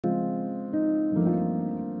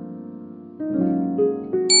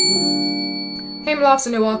Hey my loves,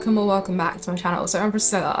 and welcome back to my channel. So I'm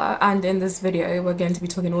Priscilla, and in this video we're going to be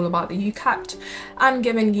talking all about the UCAT. I'm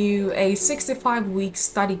giving you a 65-week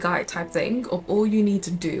study guide type thing of all you need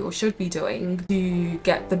to do or should be doing to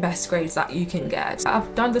get the best grades that you can get.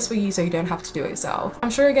 I've done this for you so you don't have to do it yourself. I'm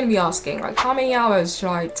sure you're going to be asking, like, how many hours should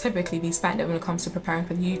I typically be spending when it comes to preparing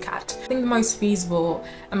for the UCAT? I think the most feasible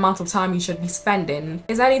amount of time you should be spending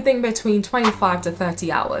is anything between 25 to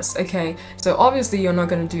 30 hours, okay? So obviously you're not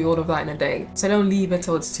going to do all of that in a day, so don't leave it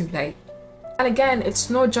till it's too late. And again, it's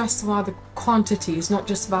not just about the quantity, it's not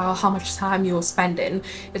just about how much time you're spending,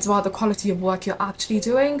 it's about the quality of work you're actually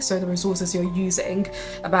doing, so the resources you're using,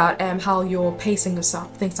 about how you're pacing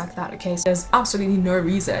yourself, things like that, okay? So there's absolutely no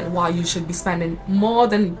reason why you should be spending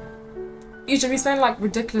like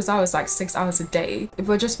ridiculous hours, like 6 hours a day. If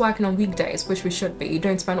we're just working on weekdays, which we should be, you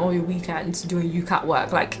don't spend all your weekends doing UCAT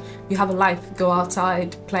work. Like, you have a life, go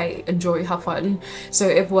outside, play, enjoy, have fun. So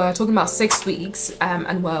if we're talking about 6 weeks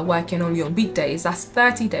and we're working only on weekdays, that's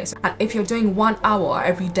 30 days. And if you're doing 1 hour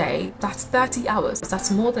every day, that's 30 hours.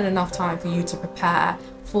 That's more than enough time for you to prepare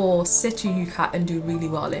for Situ UCAT and do really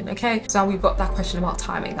well in, okay? So now we've got that question about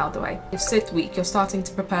timing out of the way. If Sit week, you're starting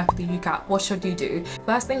to prepare for the UCAT, what should you do?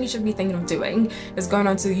 First thing you should be thinking of doing is going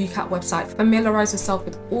onto the UCAT website, familiarize yourself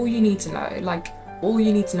with all you need to know, like all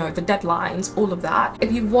you need to know, the deadlines, all of that.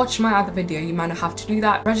 If you've watched my other video, you might not have to do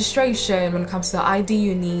that. Registration, when it comes to the ID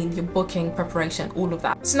you need, your booking, preparation, all of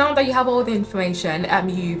that. So now that you have all the information,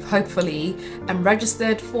 you've hopefully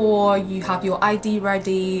registered for, you have your ID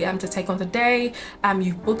ready to take on the day,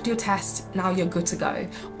 you've booked your test, now you're good to go.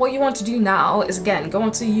 What you want to do now is, again, go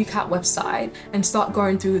onto the UCAT website and start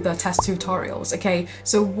going through the test tutorials, okay?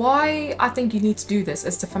 So why I think you need to do this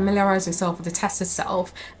is to familiarize yourself with the test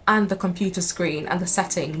itself and the computer screen and the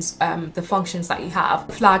settings, the functions that you have,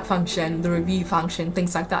 the flag function, the review function,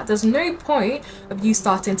 things like that. There's no point of you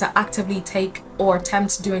starting to actively take or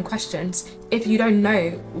attempt doing questions if you don't know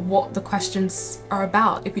what the questions are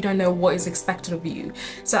about, if you don't know what is expected of you.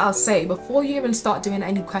 So I'll say, before you even start doing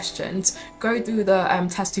any questions, go through the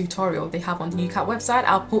test tutorial they have on the UCAT website.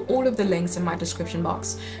 I'll put all of the links in my description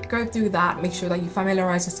box. Go through that, make sure that you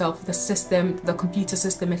familiarize yourself with the system, the computer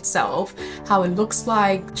system itself, how it looks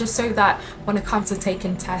like, just so that when it comes to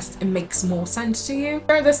taking tests, it makes more sense to you.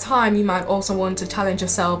 During this time, you might also want to challenge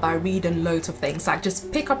yourself by reading loads of things, like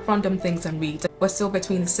just pick up random things and read. We're still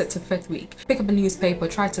between the 6th to 5th week. Pick up a newspaper,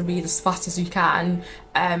 try to read as fast as you can,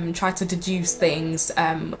 try to deduce things.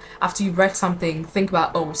 After you've read something, think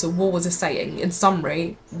about, oh, so what was it saying? In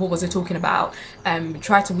summary, what was it talking about?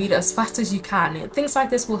 Try to read it as fast as you can. Things like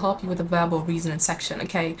this will help you with the verbal reasoning section,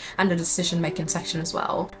 okay? And the decision-making section as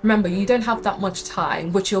well. Remember, you don't have that much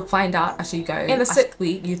time, which you'll find out as you go. In the 6th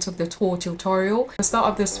week, you took the tour tutorial. At the start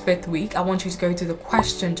of this 5th week, I want you to go to the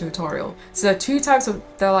question tutorial. So there are two types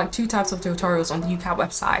of tutorials on the UCAT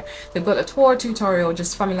website. They've got a tour tutorial,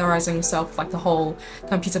 just familiarizing yourself with like the whole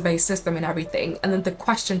computer-based system and everything, and then the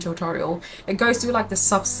question tutorial, it goes through like the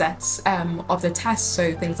subsets of the test,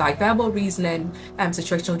 so things like verbal reasoning,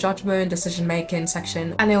 situational judgment, decision-making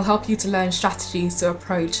section, and it'll help you to learn strategies to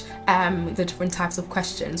approach the different types of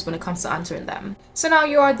questions when it comes to answering them. So now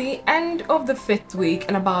you're at the end of the 5th week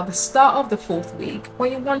and about the start of the 4th week.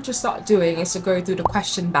 What you want to start doing is to go through the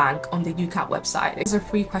question bank on the UCAT website. It's a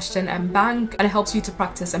free question bank, and it helps you to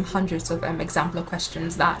practice hundreds of exemplar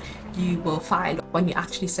questions that you will find when you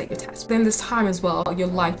actually take your test. Then this time as well, you'll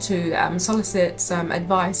like to solicit some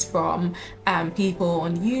advice from people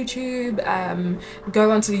on YouTube.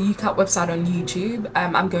 Go onto the UCAT website on YouTube.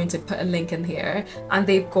 I'm going to put a link in here, and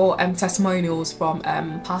they've got testimonials from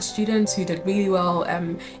past students who did really well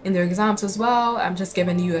in their exams as well. I'm just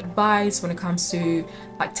giving you advice when it comes to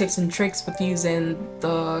like tips and tricks with using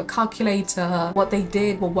the calculator, what they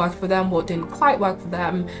did, what worked for them, what didn't quite work for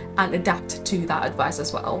them, and adapt to that advice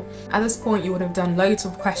as well. At this point, you would have done loads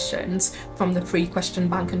of questions from the free question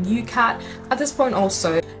bank on UCAT. At this point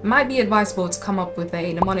also, it might be advisable to come up with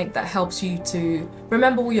a mnemonic that helps you to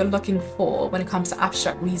remember what you're looking for when it comes to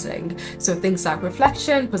abstract reasoning. So things like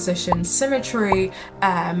reflection, position, symmetry,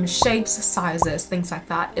 shapes, sizes, things like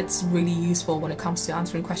that. It's really useful when it comes to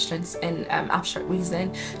answering questions in abstract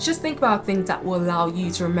reasoning. Just think about things that will allow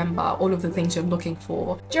you to remember all of the things you're looking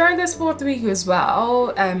for. During this 4th week as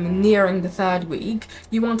well, nearing the 3rd week,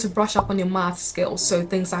 you want to brush up on your math skills, so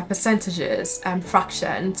things like percentages and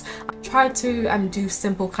fractions. Try to do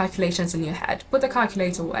simple calculations in your head. Put the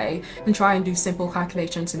calculator away and try and do simple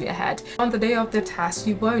calculations in your head. On the day of the test,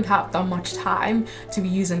 you won't have that much time to be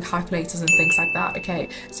using calculators and things like that, okay?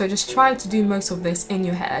 So just try to do most of this in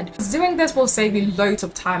your head. Doing this will save you loads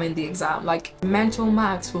of time in the exam, like mental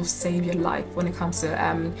maths will save your life when it comes to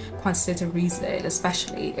quantitative reasoning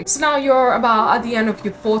especially. So now you're about at the end of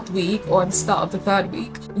your 4th week or the start of the 3rd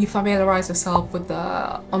week. You familiarize yourself with the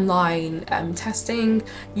online testing,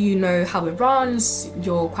 you know how it runs,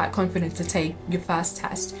 you're quite confident to take your first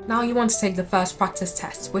test. Now you want to take the first practice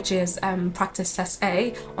test, which is practice test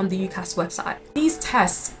A on the UCAS website. These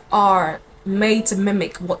tests are made to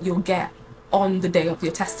mimic what you'll get on the day of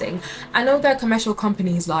your testing. I know there are commercial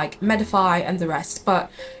companies like Medify and the rest,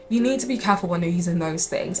 but you need to be careful when you're using those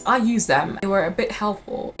things. I use them, they were a bit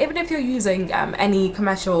helpful. Even if you're using any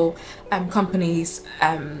commercial companies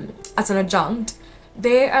as an adjunct,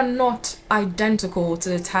 they are not identical to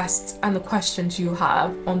the tests and the questions you have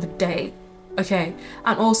on the day. Okay,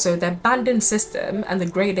 and also their banding system and the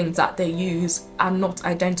gradings that they use are not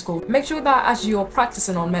identical. Make sure that as you're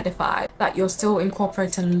practicing on Medify, that you're still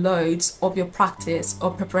incorporating loads of your practice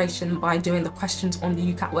or preparation by doing the questions on the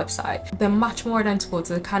UCAT website. They're much more identical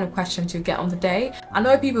to the kind of questions you get on the day. I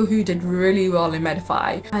know people who did really well in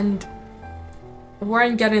Medify and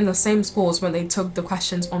weren't getting the same scores when they took the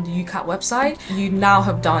questions on the UCAT website. You now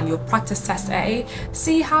have done your practice test A.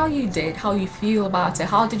 See how you did, how you feel about it.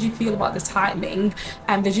 How did you feel about the timing?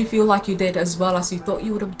 And did you feel like you did as well as you thought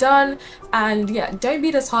you would have done? And yeah, don't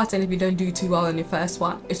be disheartened if you don't do too well in your first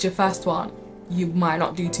one. It's your first one. You might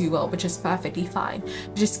not do too well, which is perfectly fine.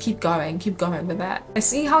 Just keep going with that. I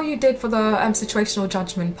see how you did for the situational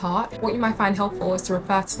judgment part. What you might find helpful is to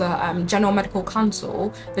refer to the General Medical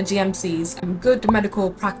Council, the GMC's good medical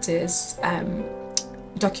practice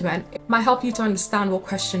document. It might help you to understand what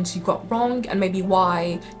questions you got wrong and maybe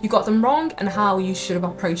why you got them wrong and how you should have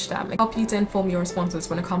approached them. It help you to inform your responses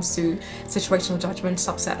when it comes to situational judgment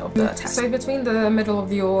subset of the test. So between the middle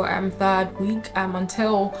of your 3rd week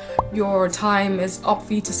until your time is up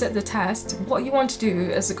for you to sit the test, what you want to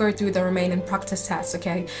do is to go through the remaining practice tests,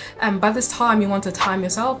 okay? By this time you want to time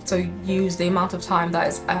yourself, so use the amount of time that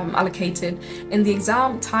is allocated in the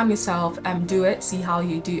exam, time yourself, do it, see how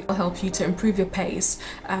you do. It'll help you to improve your pace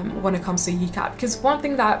when it comes to UCAT, because one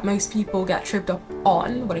thing that most people get tripped up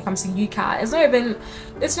on when it comes to UCAT is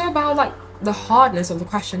it's not about like the hardness of the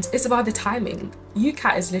questions, it's about the timing.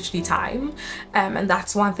 UCAT is literally time, and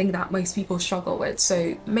that's one thing that most people struggle with.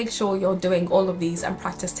 So make sure you're doing all of these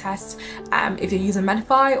practice tests if you're using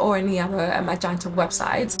Medify or any other adjunctive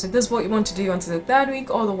websites. So this is what you want to do until the 3rd week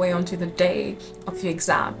all the way onto the day of your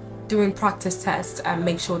exam. Doing practice tests and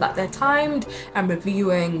make sure that they're timed and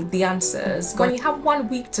reviewing the answers. When you have 1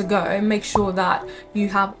 week to go, make sure that you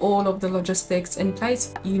have all of the logistics in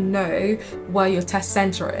place. You know where your test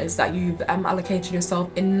center is, that you've allocated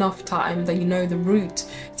yourself enough time, that you know the route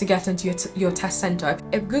to get into your test center.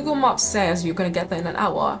 If Google Maps says you're going to get there in an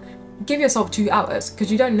hour, give yourself 2 hours, because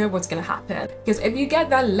you don't know what's going to happen. Because if you get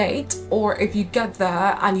there late, or if you get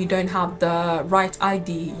there and you don't have the right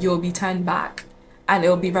ID, you'll be turned back and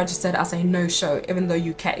it'll be registered as a no-show even though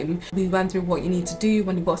you came. We went through what you need to do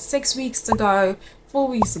when you've got 6 weeks to go, 4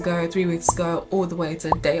 weeks to go, 3 weeks to go, all the way to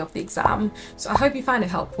the day of the exam. So I hope you find it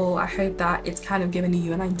helpful. I hope that it's kind of given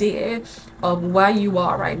you an idea of where you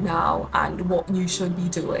are right now and what you should be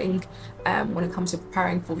doing when it comes to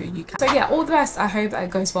preparing for your UCAT. So yeah, all the best. I hope that it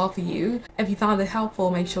goes well for you. If you found it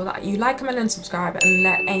helpful, make sure that you like, comment and subscribe, and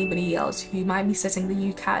let anybody else who might be sitting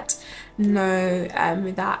the UCAT know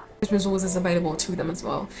that this resource is available to them as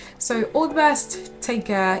well. So all the best, take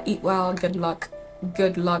care, eat well, good luck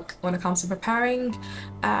when it comes to preparing.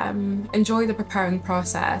 Enjoy the preparing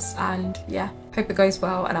process, and yeah, hope it goes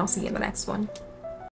well, and I'll see you in the next one.